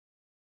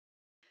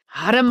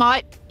Hurry,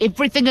 mate.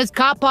 Everything is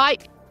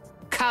carpite.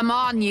 Come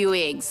on, you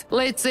eggs.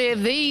 Let's see if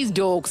these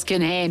dorks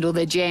can handle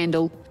the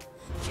jandal.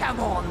 Come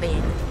on,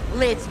 then.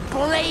 Let's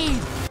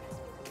bleed.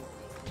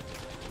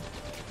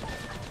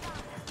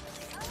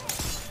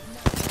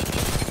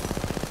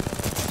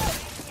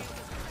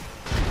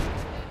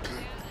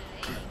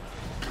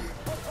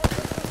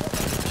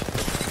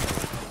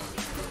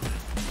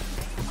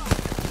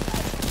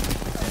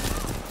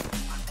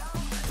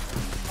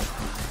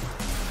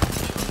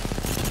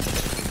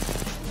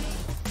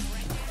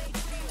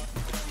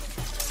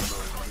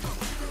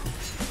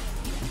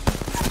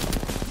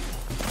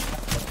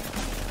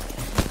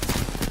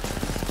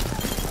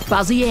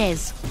 Buzzy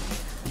as.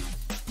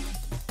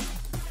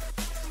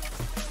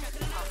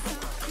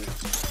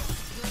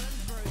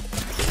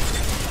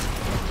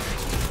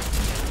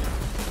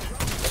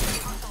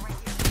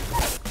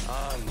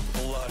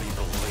 Bloody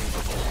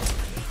believable.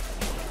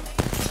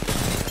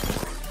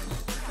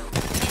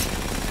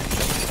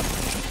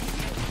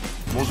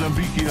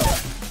 Mozambique.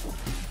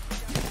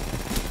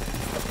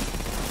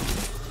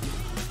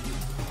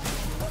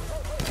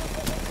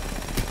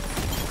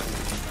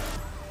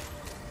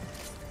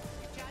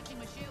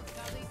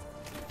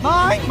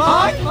 Mine!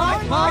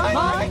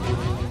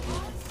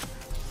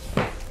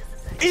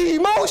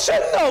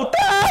 Emotional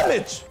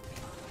damage!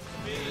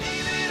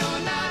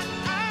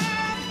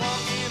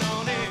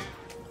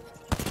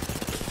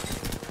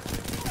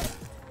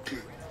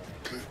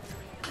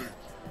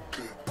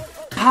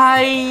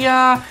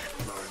 Hiya!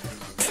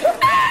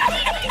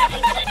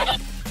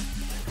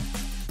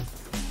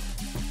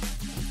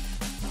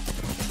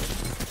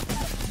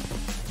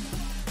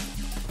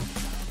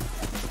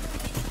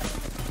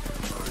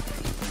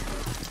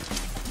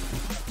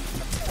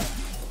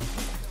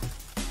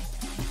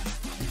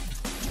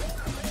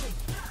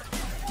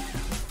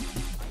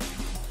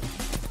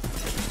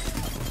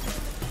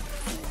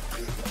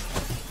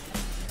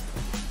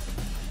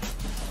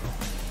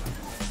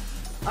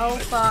 Oh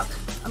fuck.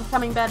 I'm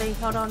coming, Betty.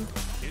 Hold on.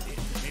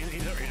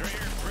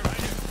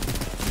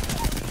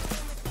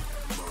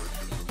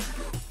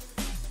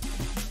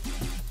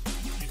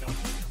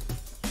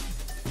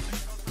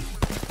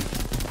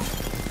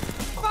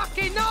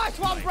 Fucking nice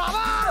one, brother!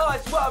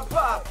 Nice one,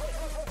 pup!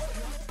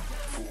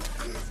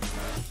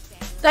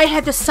 They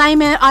had the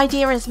same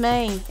idea as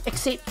me,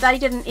 except they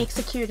didn't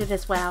execute it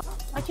as well.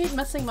 I keep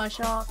missing my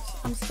shots.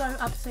 I'm so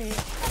upset.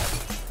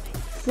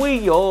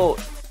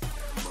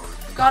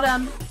 Got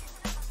him.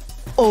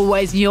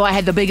 Always knew I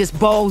had the biggest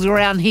balls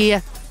around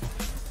here.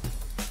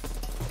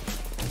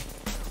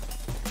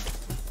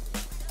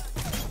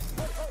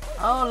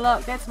 Oh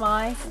look, that's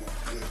my...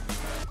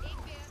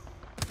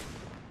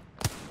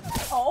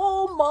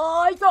 Oh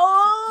my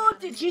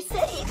god! Did you see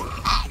it?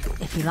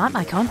 If you like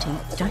my content,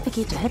 don't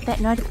forget to hit that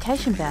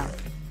notification bell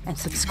and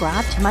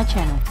subscribe to my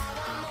channel.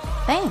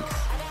 Thanks!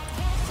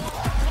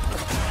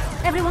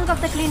 Everyone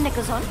got the clean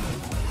knickers on?